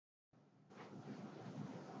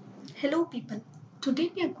Hello people,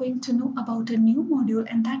 today we are going to know about a new module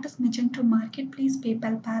and that is Magento Marketplace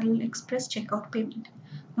PayPal Parallel Express Checkout Payment.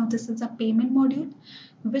 Now this is a payment module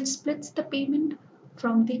which splits the payment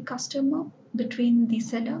from the customer between the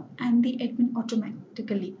seller and the admin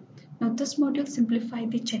automatically. Now this module simplifies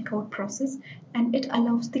the checkout process and it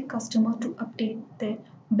allows the customer to update their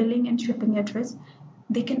billing and shipping address.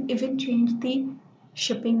 They can even change the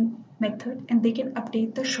shipping method and they can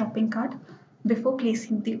update the shopping cart before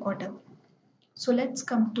placing the order. So let's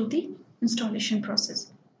come to the installation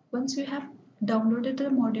process. Once you have downloaded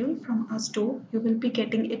the module from our store, you will be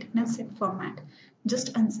getting it in a zip format.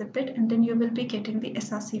 Just unzip it and then you will be getting the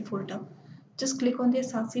SRC folder. Just click on the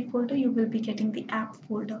SRC folder, you will be getting the app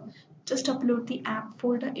folder. Just upload the app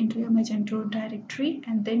folder into your Magento directory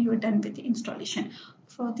and then you are done with the installation.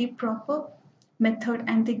 For the proper method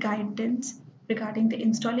and the guidance regarding the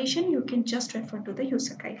installation, you can just refer to the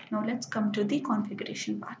user guide. Now let's come to the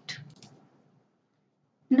configuration part.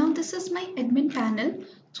 Now this is my admin panel.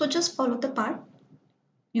 So just follow the part.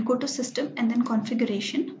 You go to system and then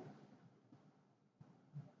configuration.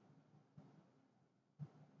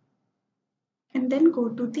 And then go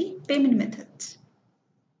to the payment methods.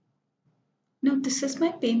 Now this is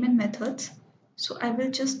my payment methods. So I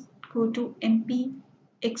will just go to MP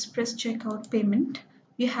Express Checkout Payment.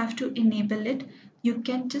 You have to enable it. You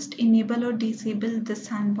can just enable or disable the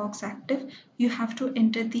sandbox active. You have to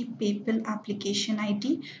enter the PayPal application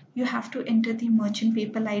ID. You have to enter the merchant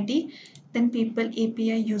PayPal ID, then PayPal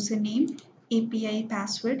API username, API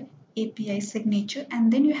password, API signature,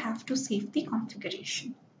 and then you have to save the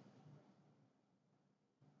configuration.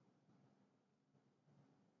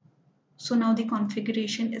 So now the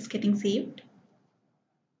configuration is getting saved.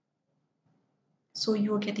 So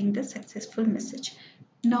you are getting the successful message.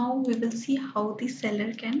 Now we will see how the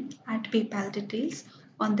seller can add PayPal details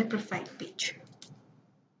on the profile page.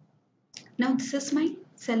 Now this is my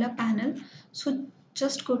seller panel. So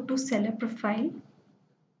just go to seller profile.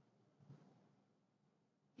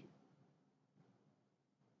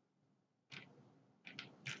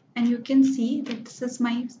 And you can see that this is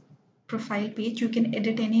my profile page. You can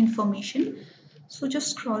edit any information. So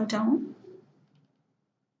just scroll down.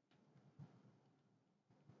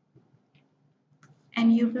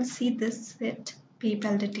 And you will see this set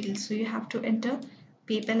PayPal details. So you have to enter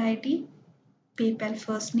PayPal ID, PayPal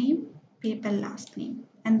first name, PayPal last name,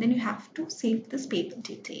 and then you have to save this PayPal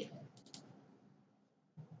detail.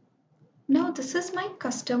 Now this is my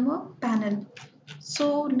customer panel.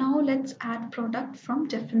 So now let's add product from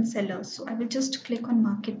different sellers. So I will just click on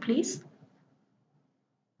Marketplace.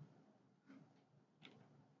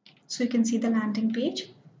 So you can see the landing page.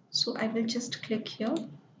 So I will just click here.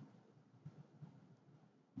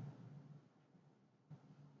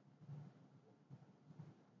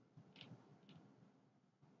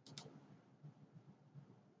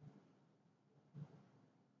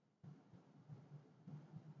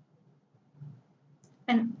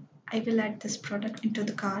 And I will add this product into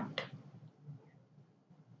the cart.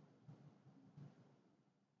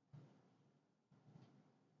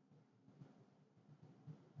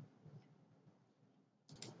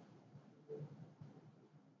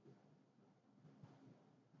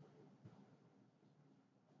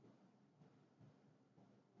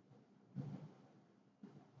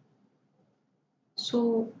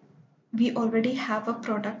 So we already have a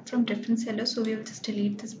product from different sellers, so we will just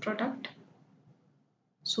delete this product.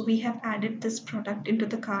 So we have added this product into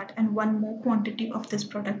the cart and one more quantity of this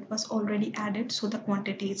product was already added, so the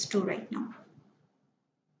quantity is 2 right now.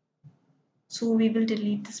 So we will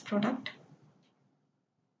delete this product.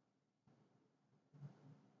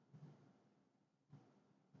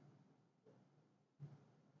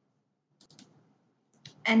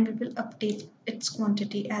 And we will update its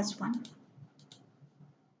quantity as 1.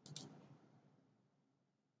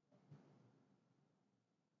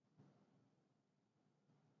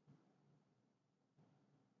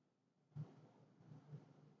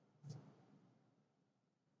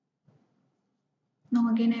 Now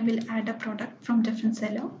again I will add a product from different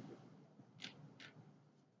seller.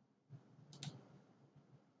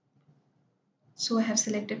 So I have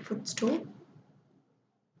selected food store.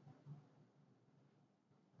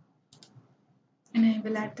 And I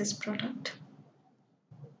will add this product.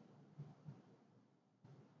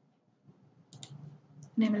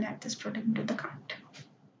 And I will add this product into the cart.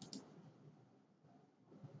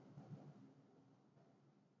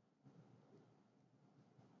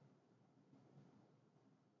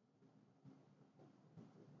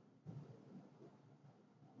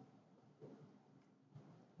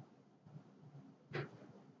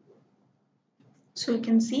 So you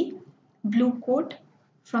can see blue coat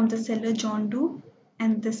from the seller John Doe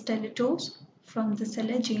and this Teletos from the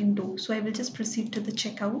seller Jane Doe. So I will just proceed to the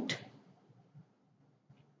checkout,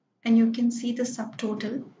 and you can see the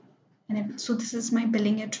subtotal. And so this is my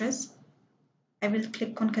billing address. I will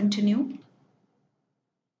click on continue.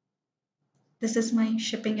 This is my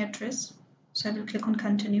shipping address. So I will click on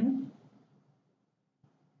continue.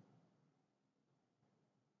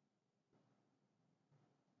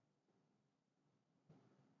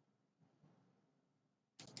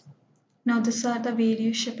 Now these are the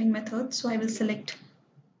various shipping methods. So I will select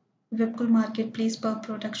Webkul Marketplace per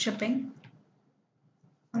product shipping,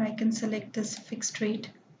 or I can select this fixed rate,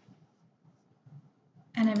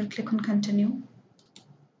 and I will click on continue.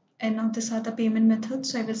 And now these are the payment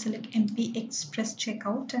methods. So I will select MP Express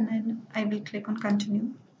Checkout, and then I will click on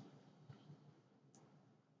continue.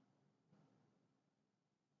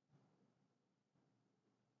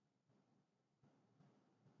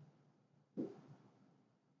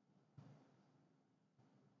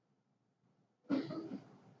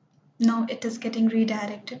 Now it is getting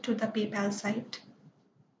redirected to the PayPal site.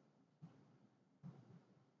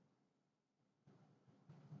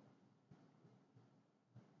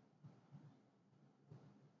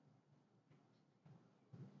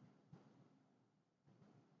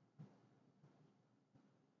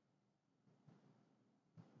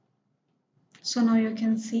 So now you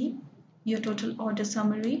can see your total order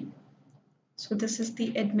summary. So this is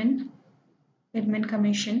the admin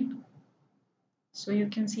commission. So you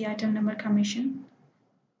can see item number commission.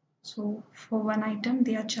 So for one item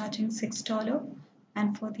they are charging $6,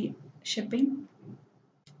 and for the shipping,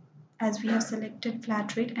 as we have selected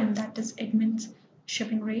flat rate, and that is admin's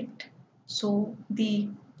shipping rate, so the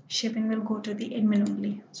shipping will go to the admin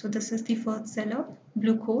only. So this is the first seller,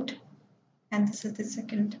 blue coat, and this is the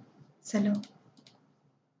second seller.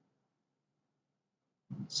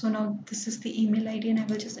 So now this is the email ID, and I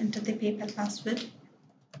will just enter the PayPal password.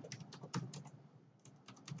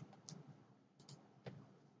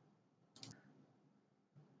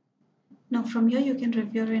 Now from here you can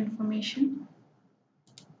review your information.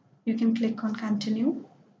 You can click on continue.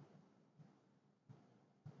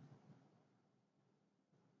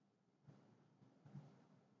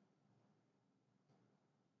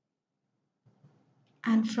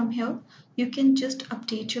 And from here you can just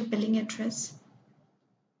update your billing address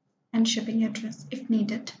and shipping address if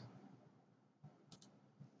needed.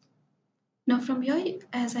 Now from here,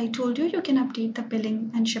 as I told you, you can update the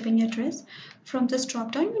billing and shipping address. From this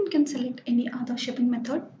drop down you can select any other shipping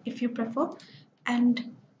method if you prefer,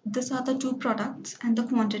 and these are the two products and the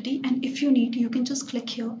quantity, and if you need you can just click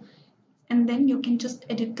here, and then you can just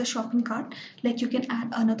edit the shopping cart. Like you can add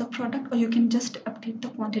another product, or you can just update the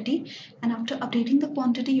quantity, and after updating the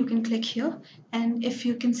quantity you can click here, and if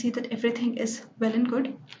you can see that everything is well and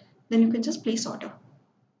good, then you can just place order.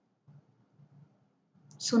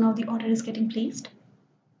 So now the order is getting placed.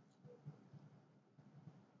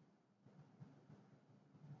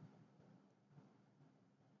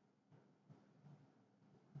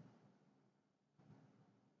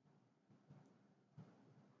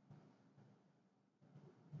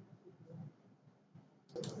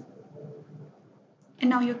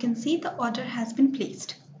 And now you can see the order has been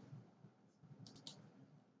placed.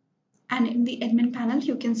 And in the admin panel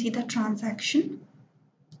you can see the transaction,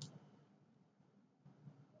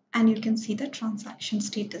 and you can see the transaction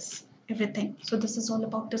status, everything. So this is all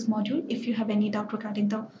about this module. If you have any doubt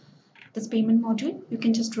regarding this payment module, you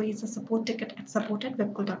can just raise a support ticket at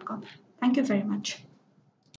support@webkul.com. Thank you very much.